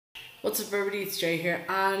What's up everybody, it's Jay here,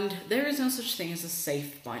 and there is no such thing as a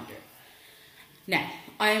safe binder. Now,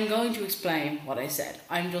 I am going to explain what I said.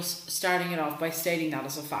 I'm just starting it off by stating that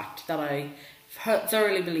as a fact that I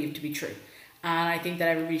thoroughly believe to be true, and I think that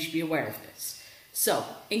everybody should be aware of this. So,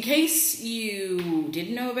 in case you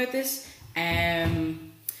didn't know about this,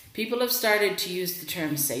 people have started to use the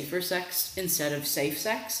term safer sex instead of safe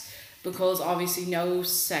sex, because obviously no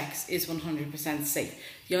sex is 100% safe.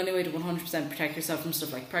 The only way to 100% protect yourself from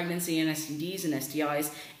stuff like pregnancy and STDs and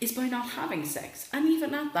STIs is by not having sex. And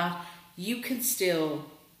even at that, you can still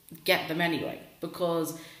get them anyway,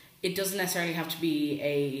 because it doesn't necessarily have to be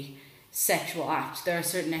a sexual act. There are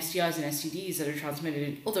certain STIs and STDs that are transmitted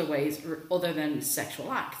in other ways other than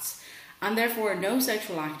sexual acts. And therefore, no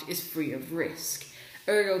sexual act is free of risk.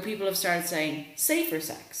 Ergo, people have started saying safer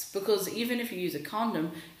sex, because even if you use a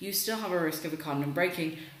condom, you still have a risk of a condom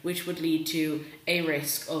breaking, which would lead to a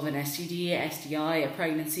risk of an STD, a STI, a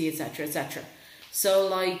pregnancy, etc., etc. So,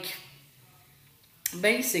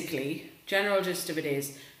 basically, general gist of it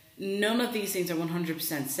is, none of these things are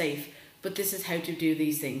 100% safe, but this is how to do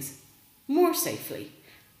these things more safely.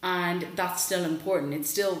 And that's still important. It's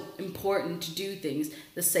still important to do things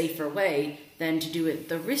the safer way than to do it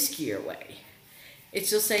the riskier way. It's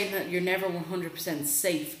just saying that you're never 100%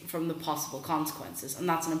 safe from the possible consequences, and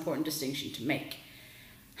that's an important distinction to make.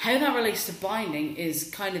 How that relates to binding is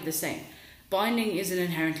kind of the same. Binding is an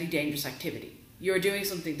inherently dangerous activity. You're doing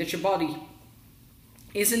something that your body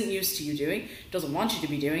isn't used to you doing, doesn't want you to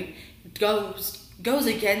be doing, goes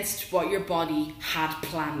against what your body had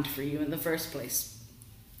planned for you in the first place.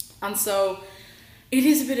 And so it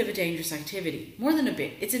is a bit of a dangerous activity. More than a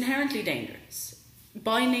bit, it's inherently dangerous.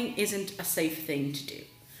 Binding isn't a safe thing to do,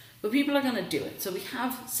 but people are going to do it. So we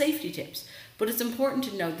have safety tips, but it's important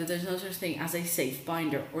to note that there's no such thing as a safe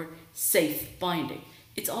binder or safe binding.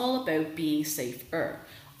 It's all about being safer.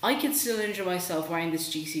 I could still injure myself wearing this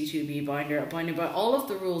GC2B binder, abiding by all of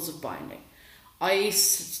the rules of binding. I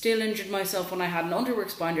still injured myself when I had an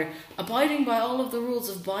Underworks binder, abiding by all of the rules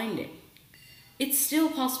of binding. It's still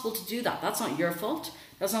possible to do that. That's not your fault.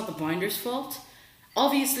 That's not the binder's fault.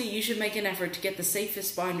 Obviously, you should make an effort to get the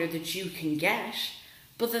safest binder that you can get,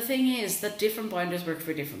 but the thing is that different binders work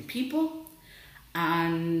for different people,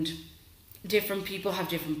 and different people have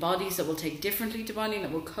different bodies that will take differently to binding,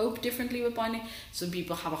 that will cope differently with binding. Some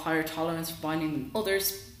people have a higher tolerance for binding than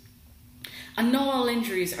others, and not all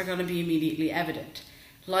injuries are going to be immediately evident.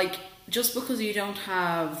 Just because you don't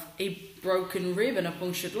have a broken rib and a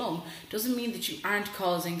punctured lung doesn't mean that you aren't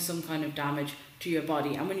causing some kind of damage to your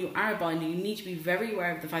body. And when you are binding, you need to be very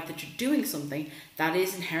aware of the fact that you're doing something that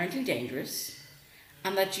is inherently dangerous,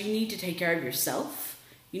 and that you need to take care of yourself.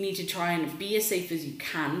 You need to try and be as safe as you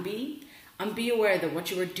can be, and be aware that what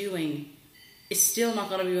you are doing is still not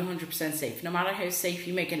going to be 100% safe, no matter how safe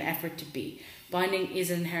you make an effort to be. Binding is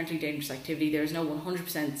an inherently dangerous activity. There is no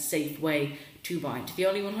 100% safe way to bind. The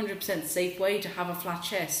only 100% safe way to have a flat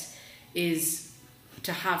chest is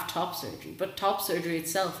to have top surgery, but top surgery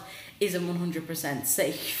itself isn't 100%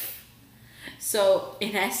 safe. So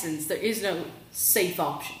in essence, there is no safe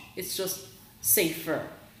option. It's just safer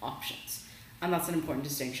options, and that's an important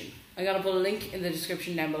distinction. I'm going to put a link in the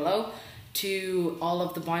description down below to all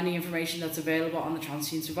of the binding information that's available on the Trans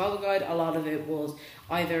Teen Survival Guide. A lot of it was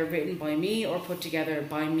either written by me or put together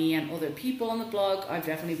by me and other people on the blog. I've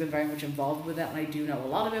definitely been very much involved with it, and I do know a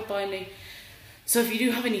lot about binding. So if you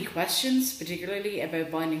do have any questions, particularly about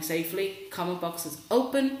binding safely, comment box is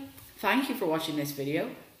open. Thank you for watching this video.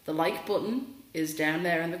 The like button is down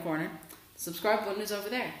there in the corner. The subscribe button is over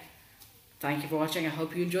there. Thank you for watching. I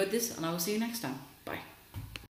hope you enjoyed this, and I will see you next time. Bye.